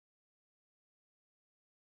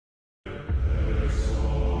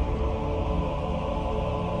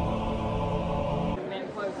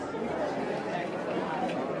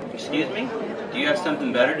Excuse me? Do you have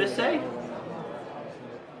something better to say?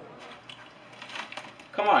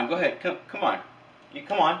 Come on, go ahead. Come on.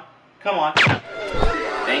 Come on. Come on.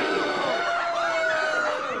 Thank you.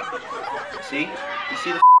 See? You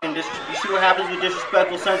see the you see what happens with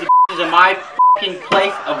disrespectful sons of bitches in my fucking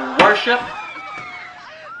place of worship?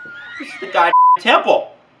 This is the goddamn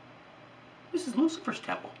temple. This is Lucifer's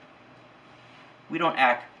temple. We don't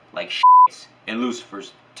act like shits in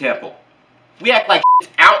Lucifer's temple. We act like shits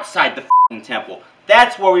outside the fucking temple.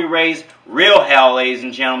 That's where we raise real hell, ladies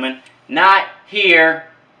and gentlemen. Not here.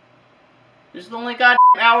 This is the only goddamn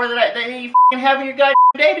hour that you fucking have in your goddamn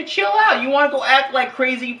day to chill out. You want to go act like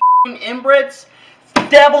crazy fucking inbreds?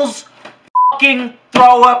 Devil's fucking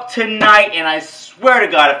throw up tonight, and I swear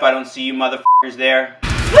to God if I don't see you motherfuckers there.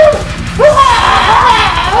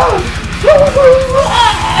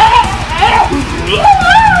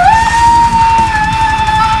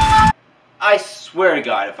 I swear to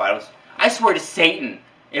God if I don't, I swear to Satan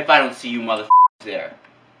if I don't see you motherfuckers there.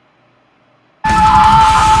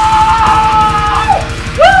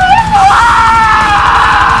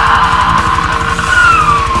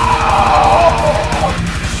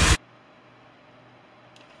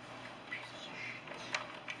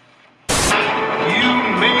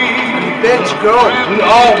 Bitch, going. We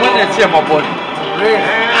all witness here, my boy.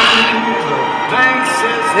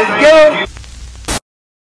 Let's go.